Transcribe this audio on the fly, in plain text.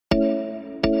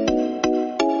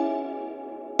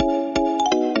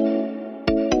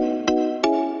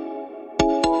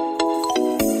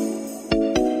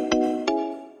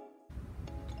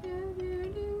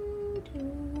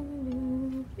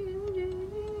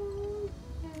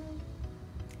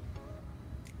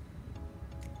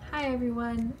Hi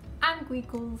everyone, I'm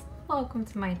Gweakles. Welcome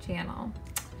to my channel.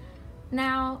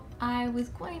 Now, I was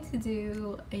going to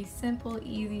do a simple,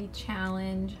 easy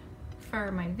challenge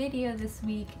for my video this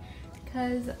week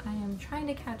because I am trying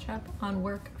to catch up on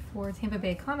work for Tampa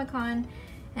Bay Comic-Con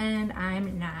and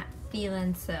I'm not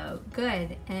feeling so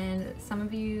good. And some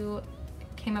of you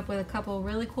came up with a couple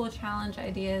really cool challenge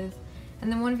ideas,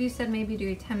 and then one of you said maybe do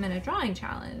a 10-minute drawing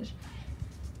challenge.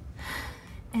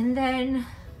 And then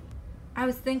I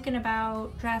was thinking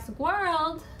about Jurassic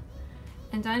World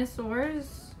and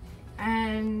dinosaurs,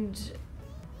 and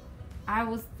I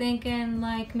was thinking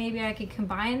like maybe I could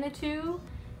combine the two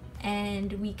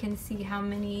and we can see how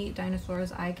many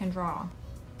dinosaurs I can draw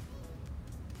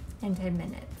in 10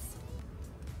 minutes.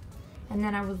 And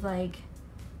then I was like,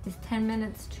 is 10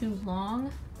 minutes too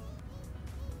long?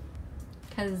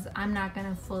 Because I'm not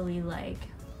gonna fully like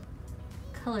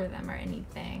color them or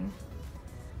anything.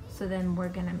 So then we're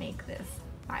gonna make this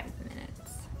 5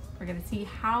 minutes. We're gonna see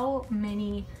how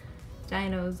many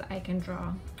dinos I can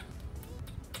draw.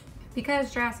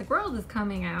 Because Jurassic World is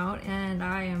coming out and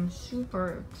I am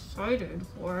super excited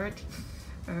for it,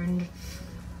 and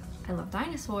I love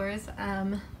dinosaurs,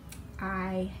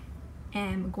 I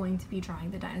am going to be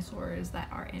drawing the dinosaurs that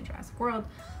are in Jurassic World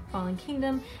Fallen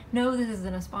Kingdom. No, this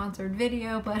isn't a sponsored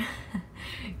video, but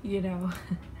you know,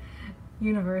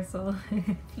 Universal,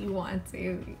 if you want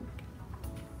to,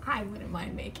 I wouldn't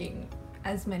mind making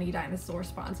as many dinosaur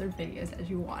sponsored videos as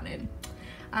you wanted.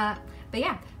 But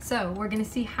yeah, so we're gonna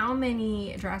see how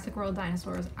many Jurassic World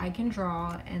dinosaurs I can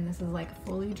draw, and this is like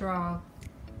fully draw,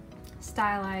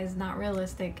 stylized, not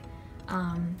realistic,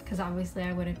 because obviously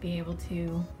I wouldn't be able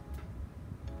to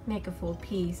make a full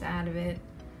piece out of it.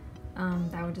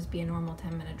 That would just be a normal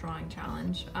 10-minute drawing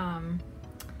challenge.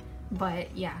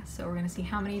 But yeah, so we're gonna see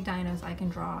how many dinos I can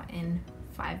draw in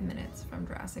 5 minutes from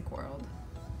Jurassic World.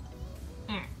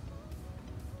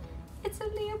 It's a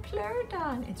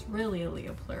Leopleurodon. It's really a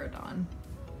Leopleurodon,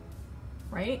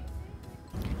 right?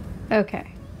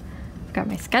 Okay, I've got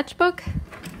my sketchbook.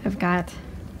 I've got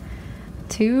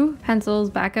 2 pencils,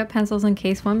 backup pencils in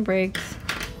case one breaks.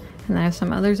 And I have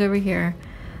some others over here.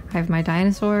 I have my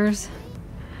dinosaurs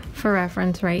for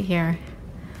reference right here.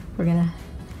 We're gonna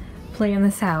plan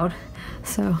this out,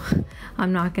 so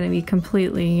I'm not gonna be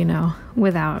completely, you know,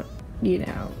 without, you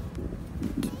know,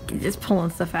 just pulling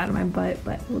stuff out of my butt,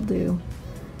 but we'll do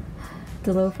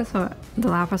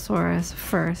Dilophosaurus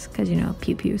first, because, you know,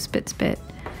 pew pew, spit spit,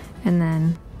 and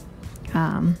then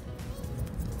I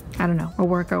don't know, we'll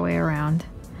work our way around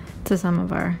to some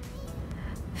of our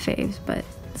faves, but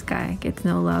this guy gets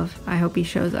no love. I hope he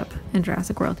shows up in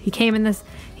Jurassic World. He came in this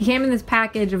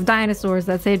package of dinosaurs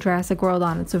that say Jurassic World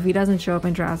on it, so if he doesn't show up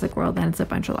in Jurassic World, then it's a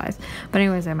bunch of lies. But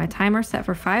anyways, I have my timer set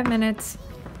for 5 minutes.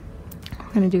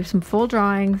 We're gonna do some full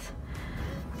drawings.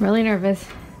 I'm really nervous.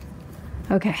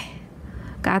 Okay,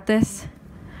 got this.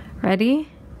 Ready?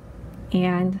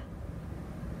 And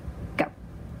go.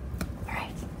 All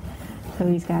right, so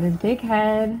he's got his big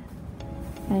head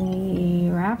and he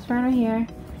wraps around here,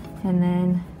 and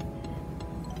then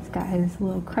he's got his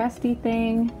little crusty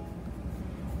thing.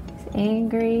 He's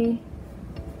angry.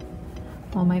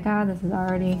 Oh my God, this is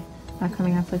already not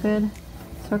coming out so good.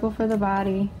 Circle for the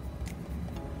body.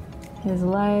 His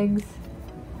legs,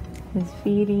 his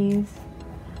feeties.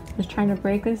 Just trying to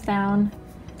break this down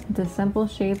into simple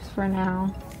shapes for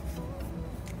now.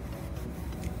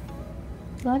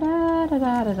 La da da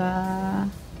da da da.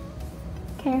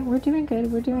 Okay, we're doing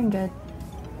good. We're doing good.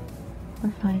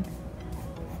 We're fine.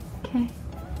 Okay,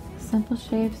 simple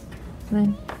shapes. And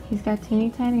then he's got teeny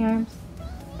tiny arms,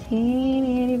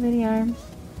 teeny itty bitty arms,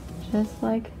 just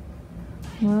like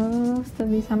most of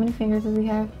these. How many fingers does he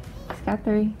have? He's got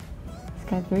 3.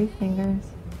 Got 3 fingers.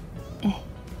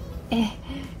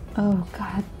 Oh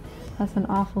God, that's an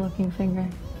awful looking finger.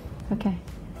 Okay,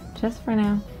 just for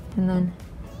now. And then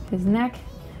his neck,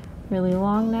 really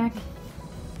long neck.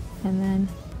 And then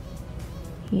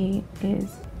he's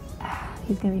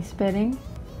gonna be spitting.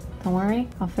 Don't worry,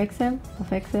 I'll fix him, I'll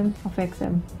fix him, I'll fix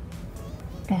him.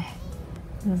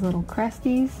 His little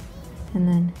cresties. And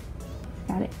then he's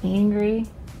got it angry.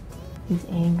 He's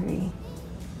angry.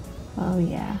 Oh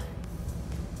yeah.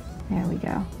 There we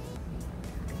go.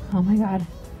 Oh my God.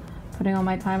 Putting all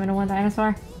my time into one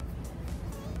dinosaur?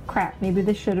 Crap, maybe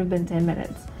this should have been 10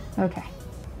 minutes. Okay.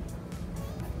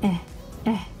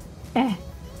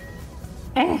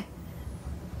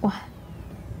 What?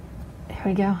 There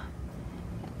we go.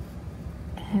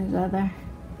 His other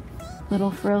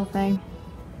little frill thing.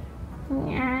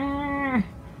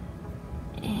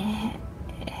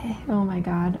 Oh my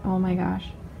God. Oh my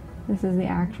gosh. This is the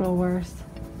actual worst.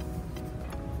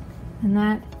 And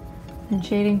that, and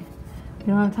shading We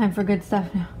don't have time for good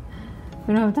stuff now.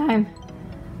 We don't have time.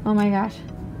 Oh my gosh.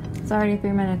 It's already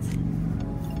 3 minutes.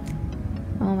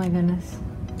 Oh my goodness.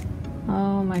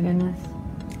 Oh my goodness.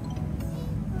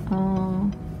 Oh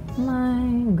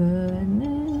my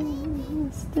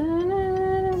goodness.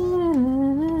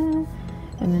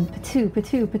 And then patoo,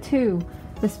 patoo, patoo.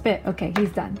 The spit. Okay,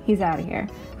 he's done. He's out of here.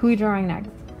 Who are we drawing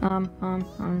next?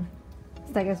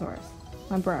 Stegosaurus.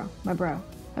 My bro.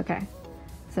 Okay.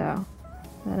 So,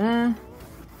 ta-da.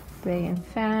 Big and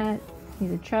fat.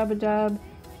 He's a chubba-dub.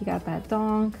 He got that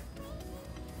donk.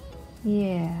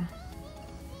 Yeah.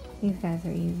 These guys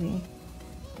are easy.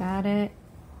 Got it.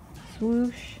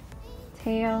 Swoosh.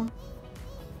 Tail.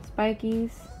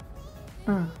 Spikies.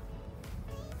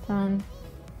 Done.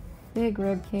 Big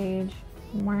rib cage.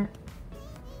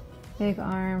 Big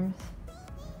arms.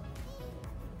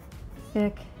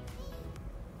 Thick.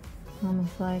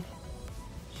 Almost like...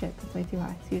 Shit, that's way too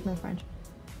high. Excuse my French.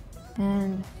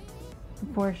 And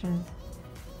proportions.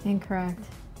 Incorrect.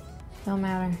 Don't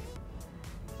matter.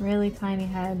 Really tiny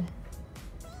head.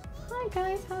 Hi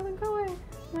guys, how's it going?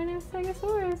 My name's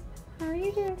Stegosaurus. How are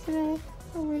you doing today?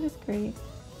 Oh, we're just great.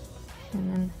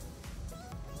 And then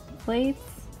plates.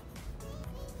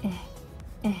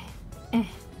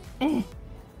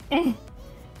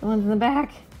 The ones in the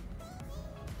back.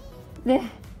 This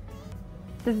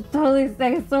is totally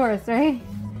Stegosaurus, right?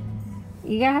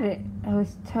 You got it. Oh,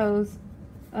 his toes.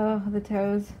 Oh, the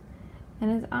toes.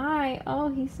 And his eye. Oh,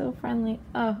 he's so friendly.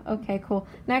 Oh, okay, cool.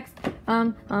 Next,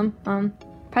 Petrodon.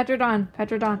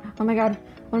 Oh my god.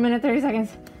 1 minute, 30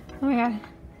 seconds. Oh my god.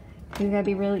 He's gotta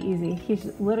be really easy. He's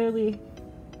literally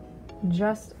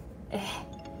just,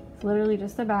 it's literally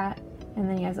just a bat. And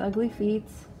then he has ugly feet.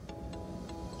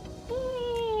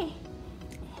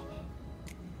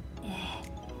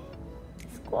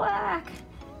 Squawk.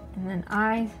 And then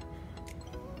eyes.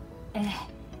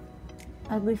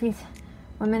 Ugly feet.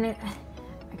 1 minute.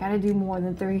 I gotta do more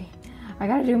than 3. I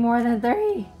gotta do more than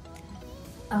 3.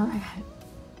 Oh my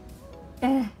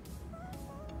god.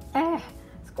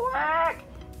 Squawk.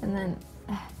 And then,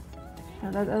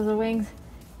 those are the wings.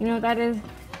 You know what that is?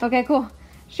 Okay, cool.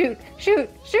 Shoot.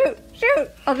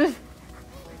 I'll just,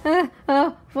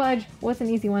 oh, fudge. What's an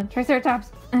easy one?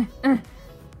 Triceratops.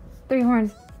 3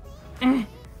 horns.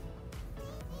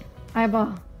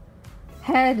 Eyeball.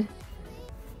 Head.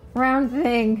 Round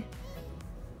thing.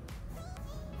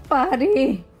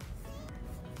 Body.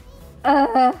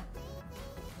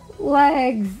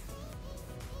 Legs.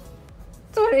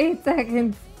 28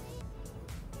 seconds.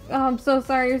 Oh, I'm so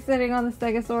sorry you're sitting on the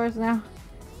Stegosaurus now.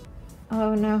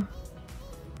 Oh no.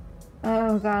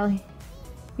 Oh golly.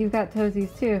 You've got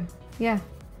toesies too. Yeah.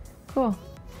 Cool.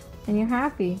 And you're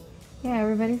happy. Yeah,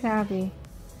 everybody's happy.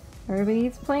 Everybody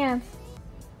eats plants.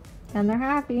 And they're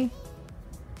happy.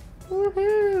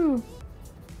 Woohoo!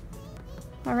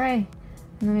 Alright.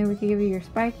 And then maybe we could give you your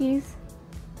spikies.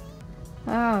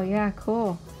 Oh yeah,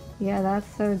 cool. Yeah,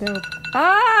 that's so dope.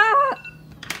 Ah!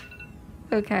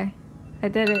 Okay. I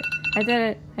did it.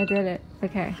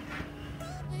 Okay.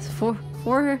 It's four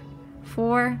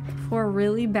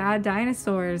really bad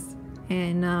dinosaurs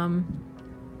in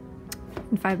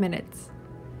 5 minutes.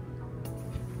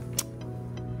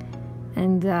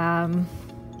 And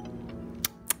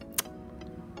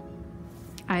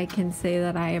I can say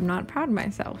that I am not proud of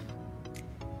myself.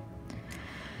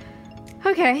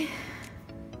 Okay.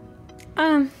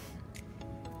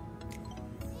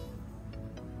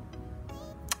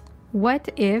 What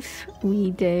if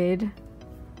we did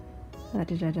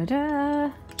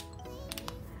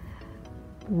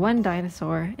one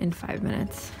dinosaur in 5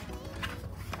 minutes?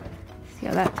 See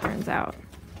how that turns out.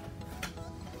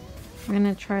 We're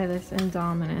gonna try this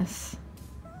Indominus.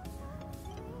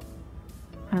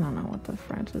 I don't know what the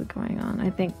French is going on. I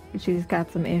think she's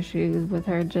got some issues with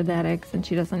her genetics and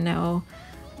she doesn't know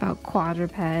about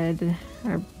quadruped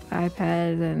or biped,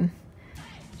 and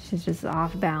she's just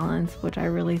off balance, which I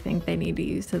really think they need to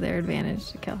use to their advantage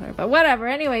to kill her. But whatever.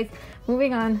 Anyways,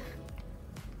 moving on.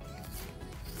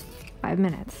 5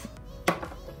 minutes.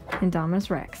 Indominus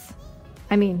Rex.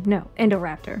 I mean, no,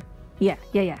 Indoraptor. Yeah.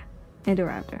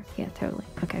 Indoraptor. Yeah, totally.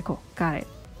 Okay, cool. Got it.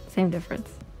 Same difference.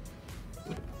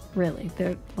 Really,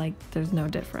 they're like, there's no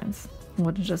difference.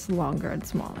 One's just longer and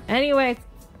smaller. Anyways,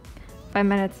 5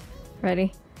 minutes.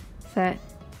 Ready, set,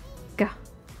 go.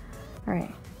 All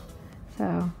right.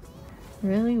 So,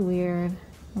 really weird.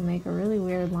 We'll make a really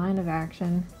weird line of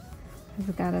action.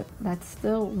 We've got a, that's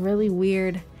still really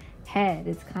weird head.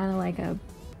 It's kind of like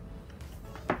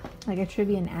it should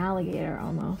be an alligator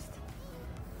almost.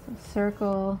 So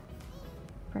circle,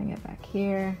 bring it back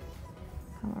here,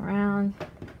 come around.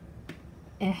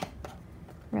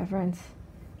 Reference.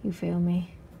 You feel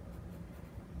me?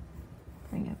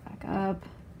 Bring it back up.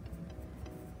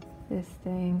 This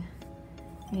thing.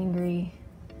 Angry.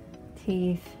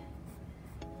 Teeth.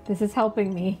 This is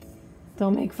helping me.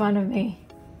 Don't make fun of me.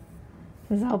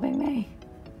 This is helping me.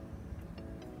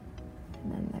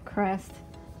 And then the crest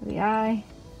of the eye.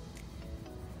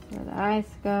 Where the eyes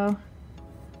go.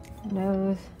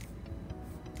 Nose.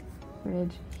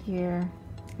 Bridge here.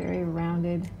 Very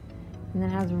rounded. And then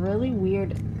has really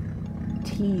weird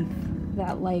teeth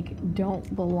that like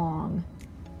don't belong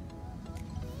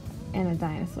in a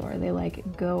dinosaur. They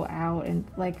like go out and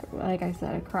like I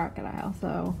said, a crocodile.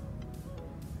 So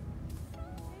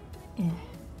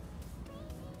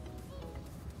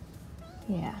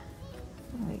yeah,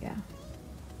 there we go.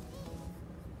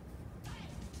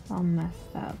 All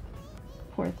messed up.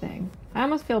 Poor thing. I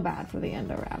almost feel bad for the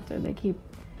Indoraptor. They keep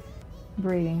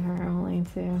breeding her only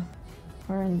to,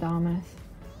 or Indominus,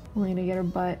 only to get her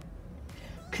butt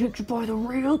kicked by the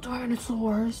real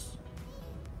dinosaurs.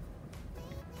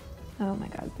 Oh my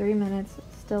god, 3 minutes,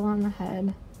 still on the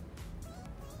head.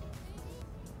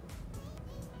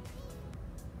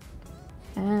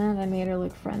 And I made her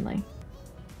look friendly.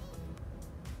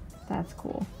 That's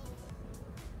cool.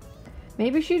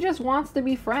 Maybe she just wants to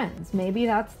be friends. Maybe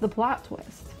that's the plot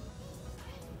twist.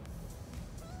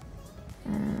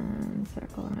 And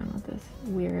circle around with this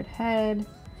weird head.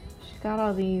 She's got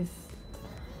all these,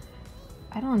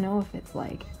 I don't know if it's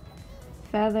like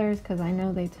feathers, because I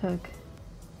know they took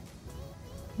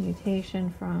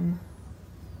mutation from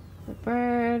the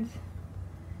birds,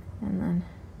 and then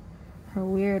her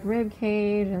weird rib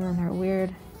cage, and then her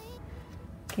weird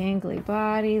gangly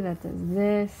body that does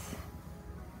this.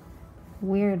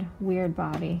 Weird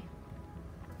body.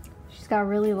 She's got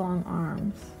really long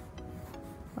arms,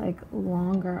 like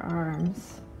longer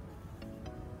arms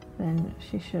than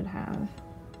she should have.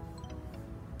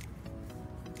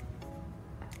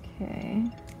 Okay.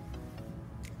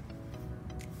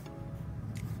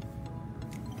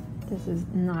 This is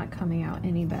not coming out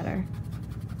any better.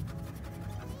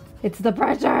 It's the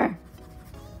pressure!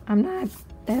 I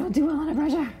don't do well under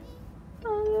pressure.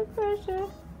 Under pressure.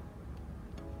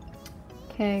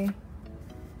 Okay.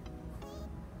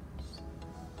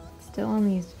 Still on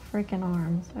these freaking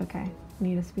arms. Okay,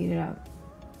 need to speed it up.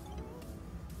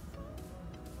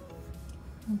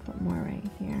 I'll put more right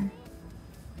here.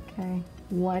 Okay,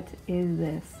 what is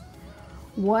this?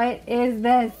 What is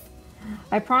this?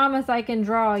 I promise I can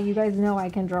draw. You guys know I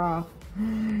can draw.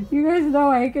 You guys know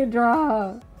I can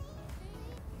draw.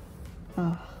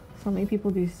 Oh, so many people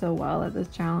do so well at this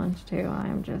challenge too.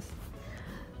 I'm just,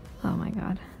 oh my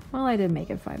god. Well, I did make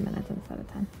it 5 minutes instead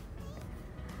of 10.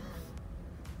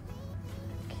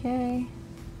 Okay.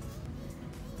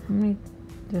 How many?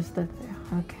 Just the there.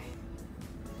 Okay.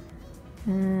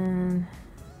 And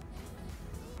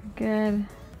good.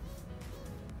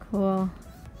 Cool.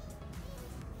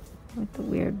 With the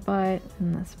weird butt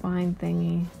and the spine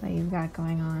thingy that you've got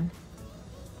going on.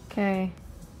 Okay.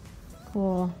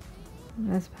 Cool.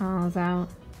 This panel's out.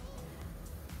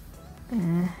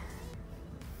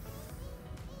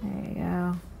 There you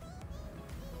go.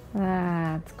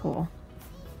 That's cool.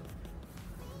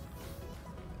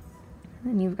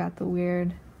 And then you've got the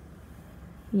weird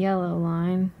yellow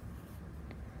line,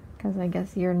 because I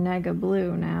guess you're nega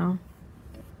blue now.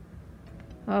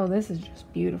 Oh, this is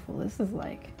just beautiful. This is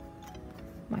like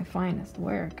my finest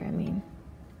work. I mean,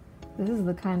 this is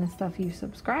the kind of stuff you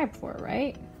subscribe for,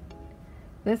 right?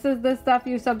 This is the stuff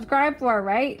you subscribe for,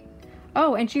 right?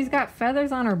 Oh, and she's got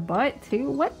feathers on her butt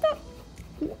too. What the?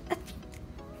 What?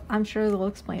 I'm sure they'll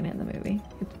explain it in the movie.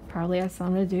 It probably has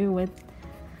something to do with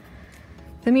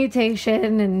the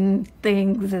mutation and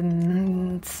things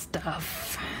and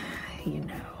stuff. You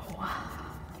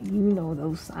know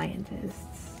those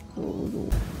scientists.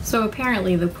 So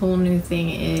apparently the cool new thing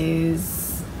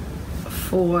is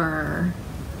for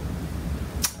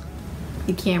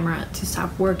the camera to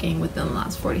stop working within the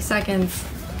last 40 seconds.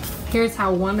 Here's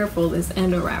how wonderful this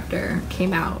Indoraptor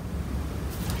came out.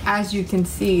 As you can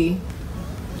see,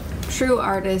 true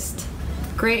artist,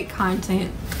 great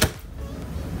content.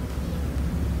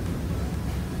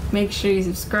 Make sure you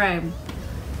subscribe.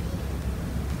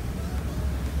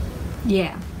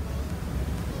 Yeah.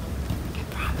 I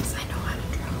promise I know how to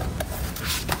draw. I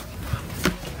promise I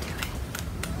can do it.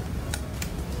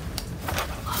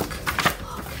 Look.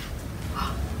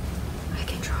 Oh, I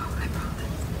can draw, I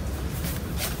promise.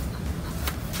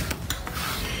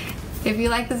 if you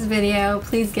like this video,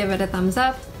 please give it a thumbs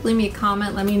up. Leave me a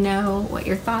comment, let me know what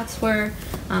your thoughts were.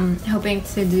 I'm hoping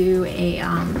to do a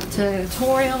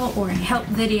tutorial or a help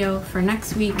video for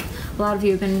next week. A lot of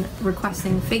you have been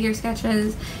requesting figure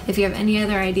sketches. If you have any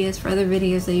other ideas for other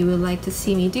videos that you would like to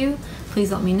see me do,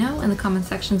 please let me know in the comment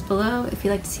sections below. If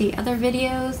you'd like to see other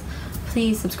videos,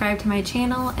 please subscribe to my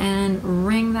channel and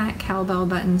ring that cowbell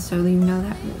button so you know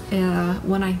that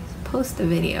when I post a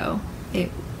video, it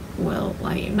will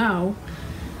let you know.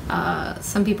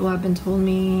 Some people have been telling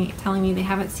me they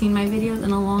haven't seen my videos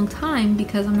in a long time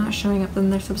because I'm not showing up in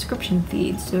their subscription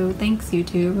feed, so thanks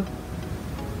YouTube.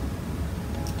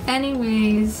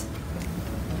 Anyways,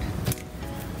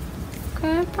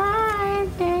 goodbye,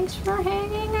 thanks for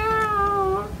hanging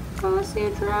out. Go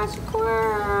see Jurassic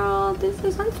World. This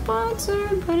is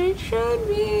unsponsored, but it should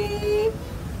be.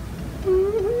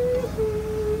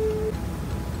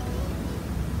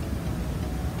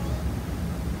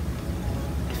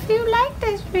 If you like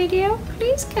this video,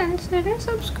 please consider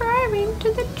subscribing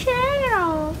to the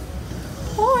channel.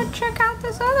 Or check out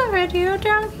this other video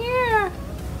down here.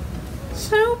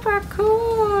 Super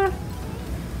cool.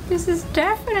 This is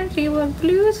definitely what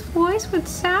Blue's voice would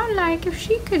sound like if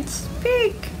she could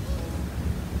speak.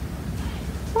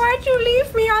 Why'd you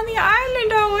leave me on the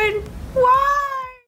island, Owen? Why?